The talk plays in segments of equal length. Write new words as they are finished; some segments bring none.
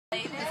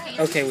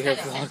Okay, we are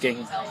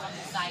vlogging.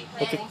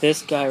 Look at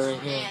this guy right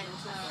here.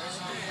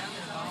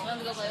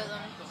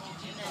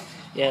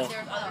 Yeah,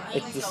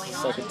 it's the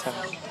second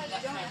time.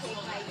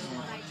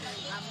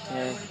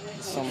 Yeah,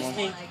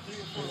 someone.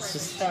 It's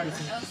just.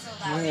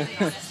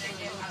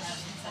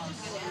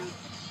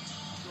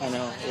 I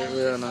know,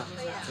 we're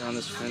on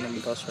this random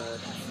bus ride.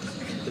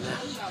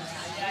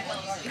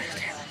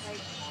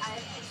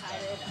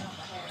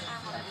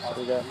 There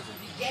we go.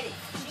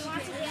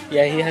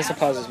 Yeah, he has to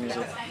pause his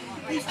music.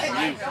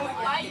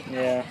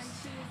 Yeah.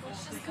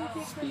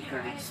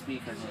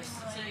 Speakerness.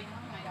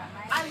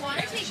 I want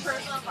to take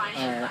personal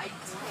finance.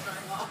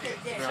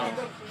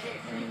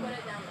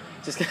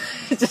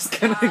 Just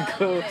gonna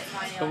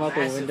come out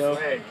the window.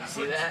 You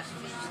see that?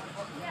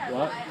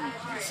 What?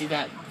 See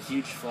that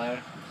huge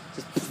flare?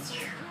 Just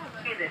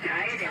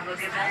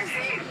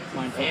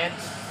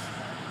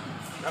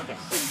And okay.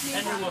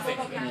 And remove it.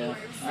 yeah.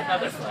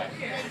 Another flare.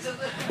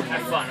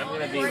 Have fun. I'm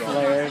gonna be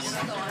Flares.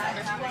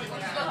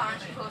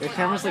 Your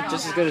camera's like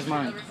just as good as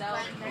mine.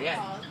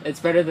 Yeah. It's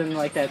better than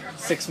like that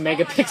 6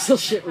 megapixel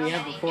shit we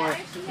had before.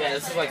 Yeah,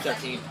 this is like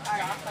 13.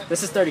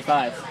 This is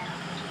 35.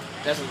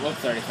 Doesn't look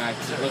 35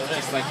 because it looks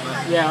just like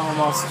the Yeah,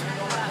 almost.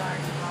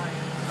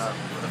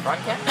 front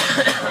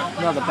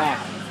camera. No, the back.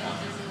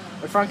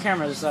 The front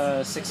camera is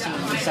 16,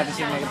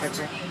 17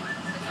 megapixel.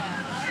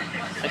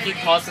 I keep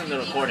pausing the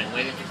recording,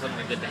 waiting for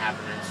something good to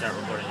happen and start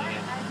recording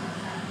again.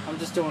 I'm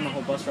just doing the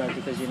whole bus ride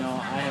because, you know,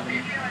 I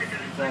haven't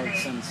vlogged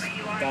since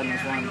God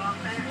knows when.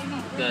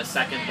 The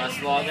second bus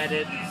vlog I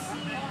did.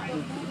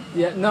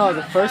 Yeah, no,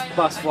 the first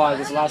bus vlog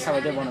was the last time I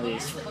did one of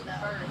these.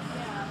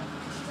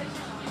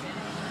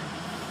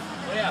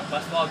 Oh yeah,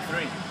 bus vlog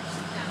 3.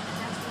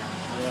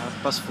 Yeah,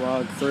 bus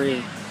vlog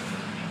 3.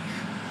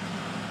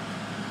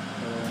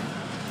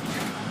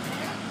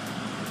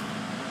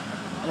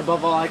 And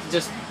above all, I can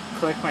just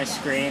click my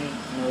screen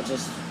and it'll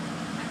just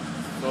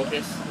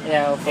Focus.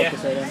 yeah, it'll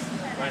focus right in.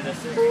 Mine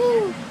does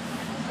too.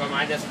 But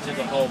mine doesn't do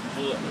the whole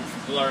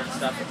blur and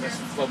stuff. It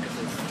just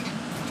focuses.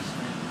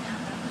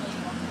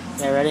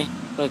 Yeah, ready?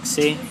 Look,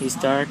 see, he's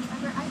dark.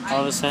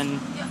 All of a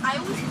sudden,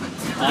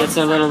 it gets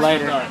a little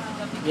lighter.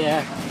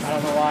 Yeah, I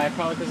don't know why.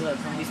 Probably because of that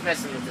phone. He's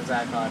messing with his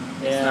iPod.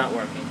 Yeah. It's not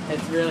working.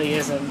 It really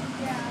isn't.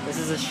 This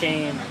is a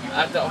shame.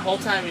 The whole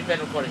time you've been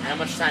recording, how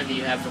much time do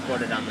you have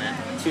recorded on that?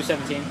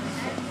 217.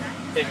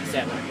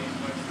 57.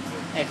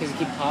 Yeah, because you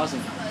keep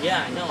pausing.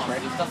 Yeah, I know.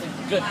 There's nothing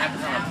good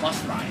happens on a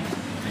bus ride.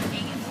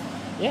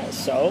 Yeah,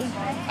 so?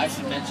 I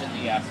should mention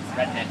the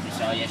redneck we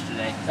saw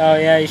yesterday. Oh,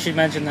 yeah, you should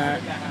mention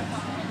that.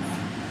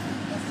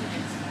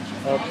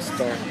 Oh,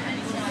 store.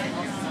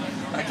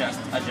 Adjust.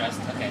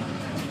 Okay.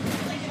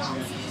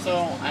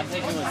 So, I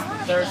think it was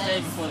Thursday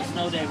before the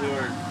snow day, we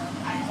were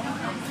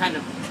kind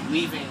of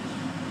leaving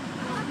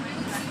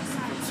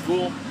from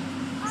school,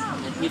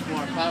 and people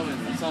were plowing,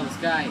 and we saw this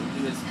guy, and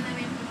he was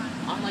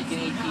on like an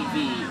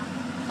ATV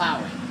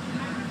plowing.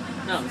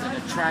 No, it was like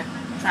a tractor.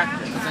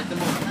 It was like the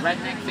most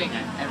redneck thing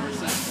I've ever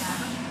seen.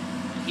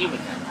 He would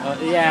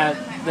have. Yeah,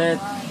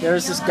 there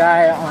was this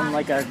guy on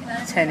like a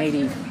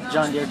 1080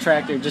 John Deere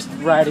tractor just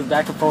riding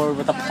back and forward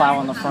with a plow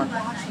on the front.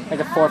 Like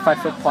a 4 or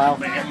 5 foot plow.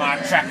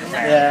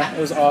 Yeah, it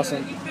was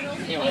awesome.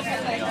 It was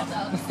pretty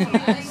awesome.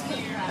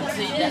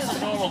 See, that's a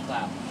normal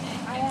plow.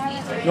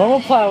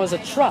 Normal plow is a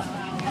truck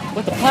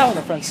with a plow in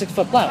the front, 6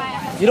 foot plow.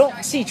 You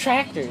don't see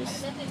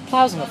tractors,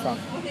 plows in the front.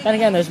 Then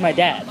again, there's my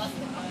dad.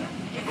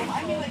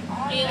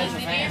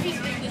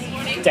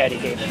 Daddy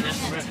gave me.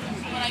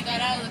 When I got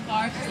out of the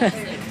car,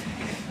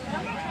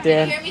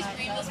 Dan, hear me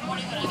scream this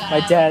morning when I got my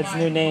out. dad's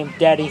new name,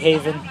 Daddy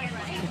Haven.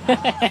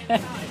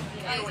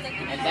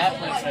 And that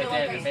place right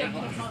there, the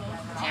bagel.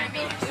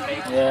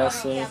 Yeah,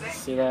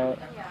 see that.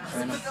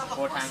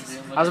 4 times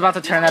Zoom. I was about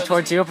to turn that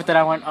towards you, but then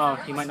I went, oh,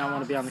 he might not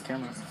want to be on the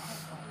camera.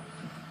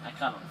 I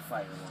caught on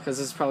fire. Because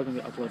this is probably going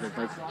to be uploaded,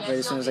 like, right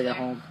as soon as I get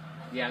home.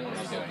 Yeah, I'm going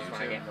to do it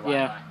when I get in the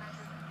Yeah. Wi-Fi.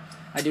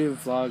 I do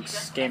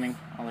vlogs, gaming,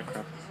 all that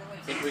crap.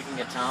 Think we can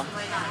get Tom?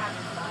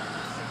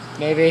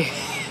 Maybe.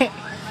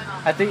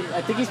 I think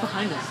he's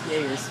behind us. Yeah,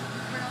 he is.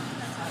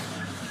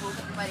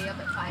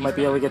 Might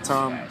be able to get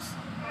Tom.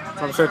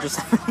 Tom Churches.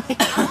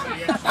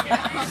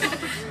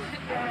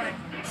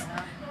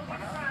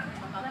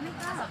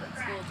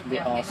 It'd be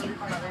awesome.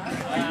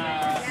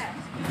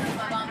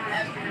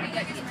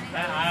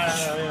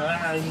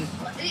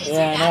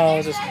 Yeah, I know,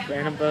 it's just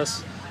random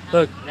bus.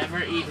 Look,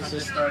 Never eat when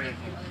this started.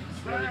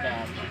 It's really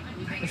bad.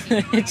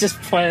 it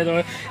just pointed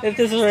away. If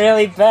this is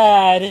really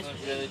bad. It was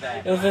really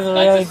bad. If this is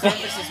Like, really the bad.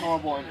 service is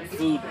horrible and the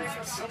food is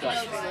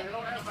disgusting.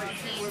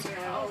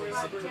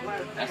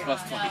 That's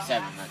bus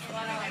 27, not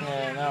 29.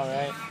 Yeah, I know,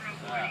 right?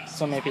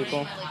 So many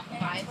people.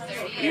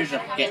 Ears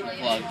are getting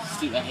plugged.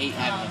 Dude, I hate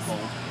having a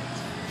cold.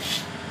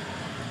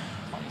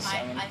 I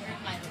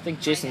think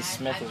Jason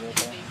Smith is right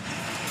there.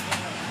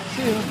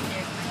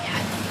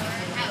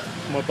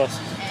 More buses.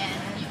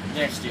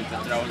 They're stupid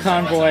throwing Convoy. stuff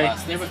at the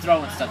bus. They were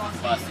throwing stuff at the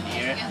bus. Did you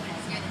hear it?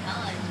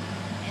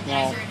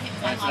 No.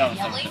 They're throwing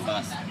stuff at the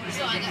bus.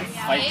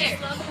 Fight me.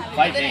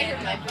 Fight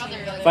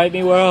me. Fight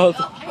me, world.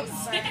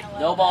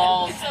 No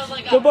balls.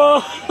 The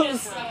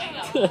balls.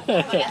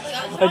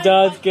 A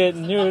dog's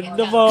getting nude in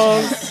the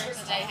balls.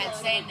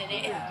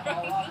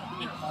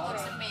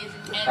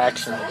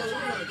 Action.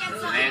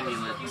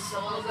 Ambulance.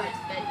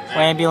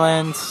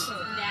 Ambulance.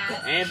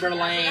 Amber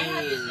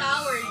Lane.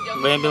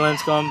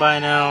 Ambulance going by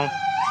now.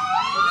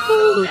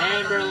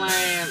 Amber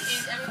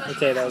Lance.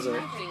 Okay, that was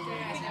it.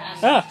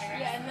 Ah!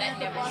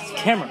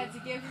 Camera.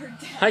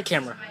 Hi,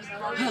 camera.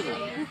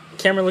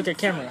 Camera, look at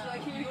camera.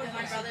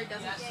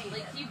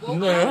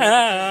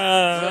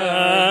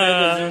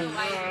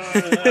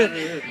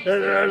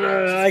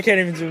 I can't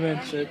even zoom in.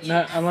 Shit.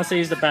 Not, unless I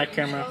use the back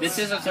camera. This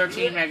is a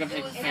 13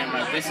 megapixel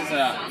camera. This is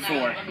a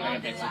 4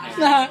 megapixel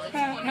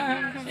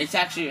camera. It's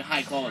actually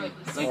high quality.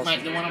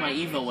 Like the one on my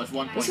Evo was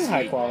 1.3. This is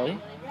high quality.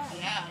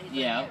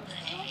 Yeah.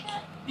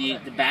 The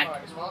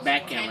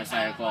back camera is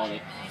higher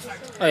quality.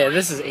 Oh yeah,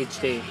 this is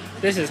HD.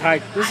 This is high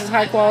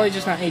quality,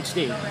 just not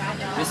HD.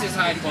 This is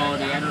high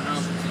quality. I don't know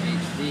if it's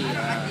in HD.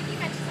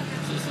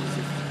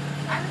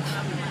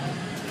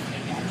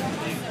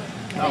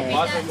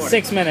 Right.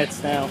 6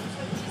 minutes now.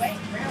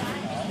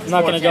 I'm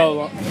not gonna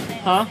go.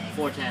 Huh?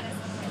 4:10.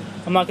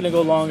 I'm not gonna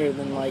go longer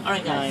than like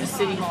Alright guys, 9. the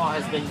city hall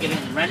has been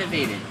getting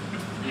renovated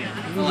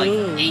for like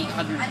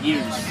 800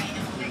 years.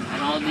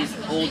 And all these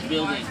old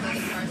buildings.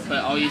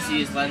 But all you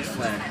see is lens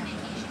flare.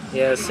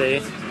 Yeah, see?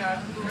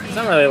 It's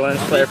not really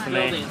lens flare for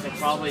me.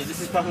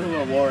 This is probably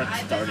where war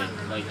started,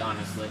 like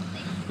honestly.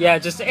 Yeah,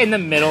 just in the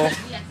middle.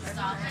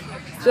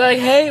 So like,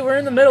 hey, we're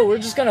in the middle. We're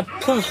just gonna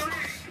poof,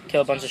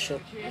 kill a bunch of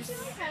shit.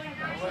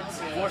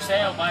 For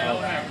sale by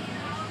owner.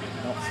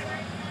 No.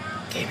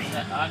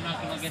 I'm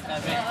not gonna get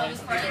that big place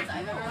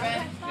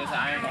because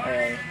I'm a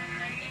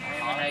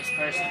nice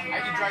person.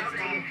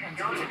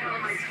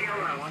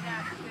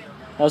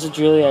 How's it,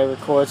 Julie? I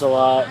records a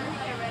lot.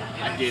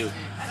 I do.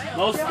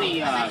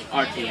 Mostly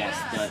RTS,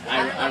 but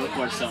I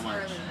record so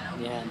much.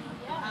 Yeah.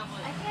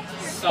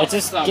 So, I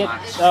just so get.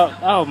 much.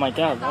 Oh my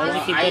god! Why do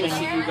you keep I will getting?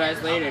 see you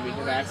guys later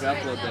because I have to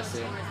upload this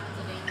soon.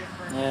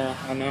 Yeah,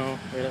 I know.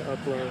 We're gonna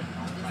upload.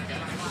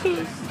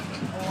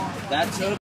 That's it.